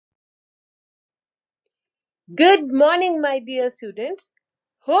Good morning, my dear students.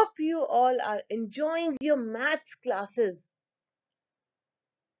 Hope you all are enjoying your maths classes.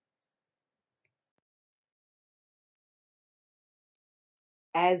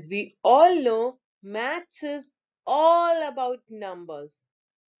 As we all know, maths is all about numbers.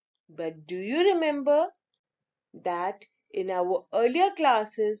 But do you remember that in our earlier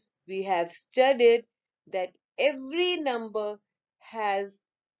classes we have studied that every number has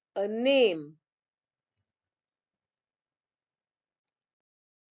a name?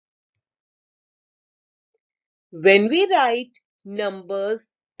 When we write numbers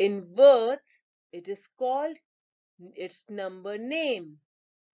in words, it is called its number name.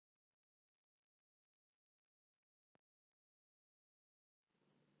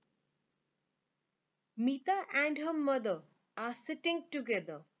 Meeta and her mother are sitting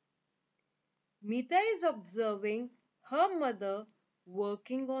together. Meeta is observing her mother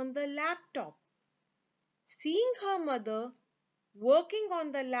working on the laptop. Seeing her mother working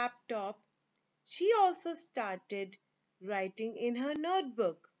on the laptop, she also started writing in her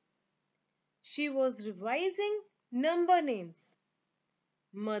notebook. She was revising number names.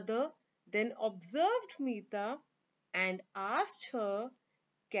 Mother then observed Meeta and asked her,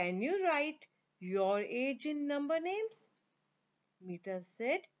 "Can you write your age in number names?" Meeta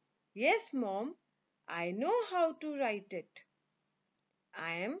said, "Yes, Mom, I know how to write it.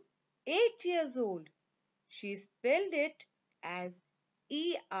 I am 8 years old." She spelled it as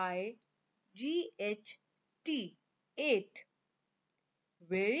EIGHT, 8.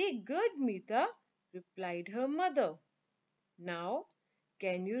 "Very good, Meeta," replied her mother. "Now,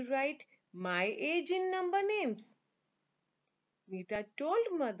 can you write my age in number names?" Meeta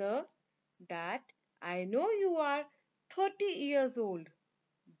told mother that "I know you are 30 years old,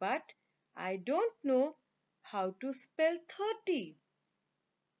 but I don't know how to spell 30."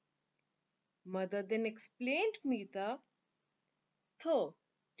 Mother then explained Meeta, "Th,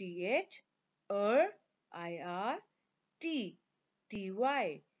 th, t, ty,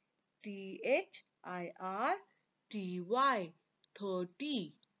 thirty.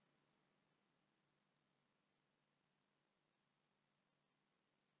 30.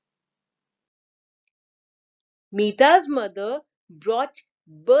 Meeta's mother brought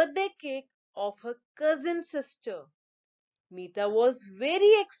birthday cake of her cousin sister. Meeta was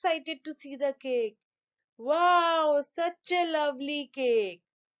very excited to see the cake. Wow, such a lovely cake!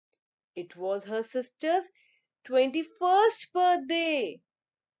 It was her sister's 21st birthday.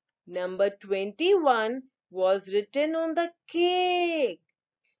 Number 21 was written on the cake.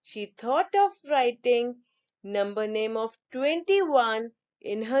 She thought of writing number name of 21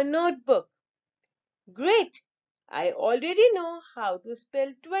 in her notebook. Great! I already know how to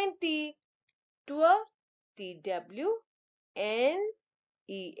spell 20. Tw, T-W-N-E-N-T,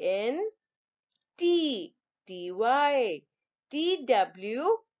 T-Y,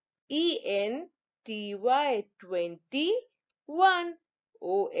 T-W-E-N-T-Y, 21,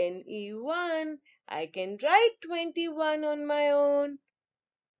 O-N-E-1. I can write 21 on my own.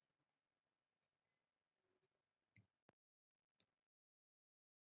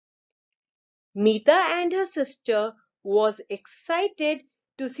 Meeta and her sister was excited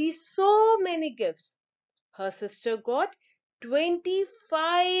to see so many gifts. Her sister got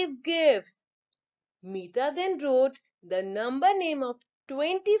 25 gifts. Meeta then wrote the number name of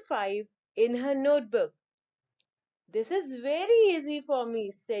 25 in her notebook. "This is very easy for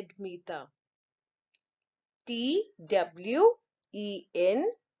me," said Meeta. T-W-E-N-T-Y,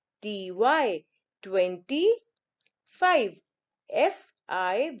 25.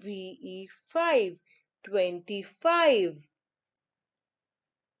 F-I-V-E, 5, 25.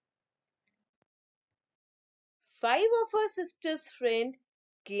 Five of her sister's friends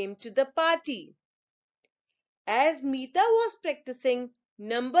came to the party. As Meeta was practicing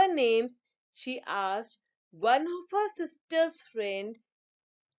number names, she asked one of her sister's friend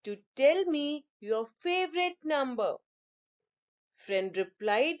to tell me your favorite number. Friend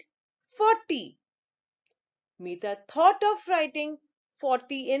replied, 40. Meeta thought of writing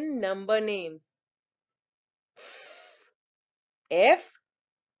 40 in number names. F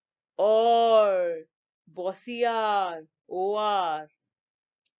or Bossiar, OR.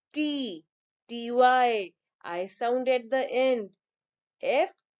 T, TY, I sound at the end.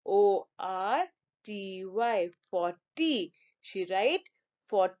 FORTY, 40. She write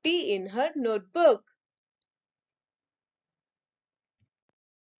 40 in her notebook.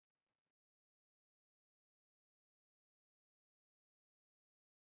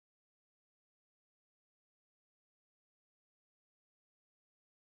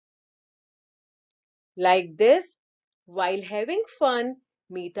 Like this, while having fun,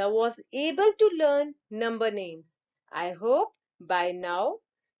 Meeta was able to learn number names. I hope by now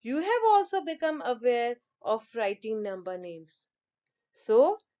you have also become aware of writing number names.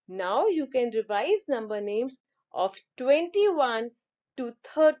 So now you can revise number names of 21 to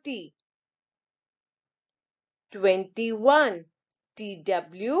 30. 21,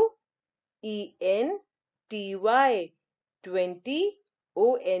 TWENTY,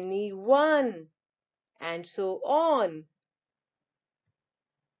 20, ONE, and so on.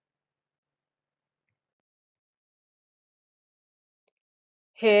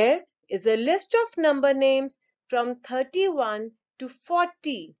 Here is a list of number names from 31 to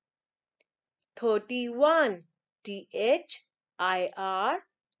 40. 31, THIRTY,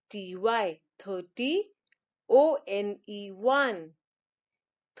 30, ONE.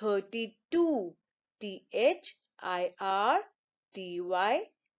 32, THIRTY,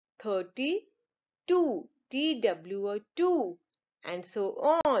 32, TWO2, and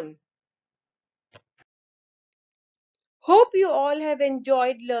so on. Hope you all have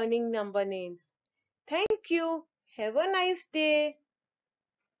enjoyed learning number names. Thank you. Have a nice day.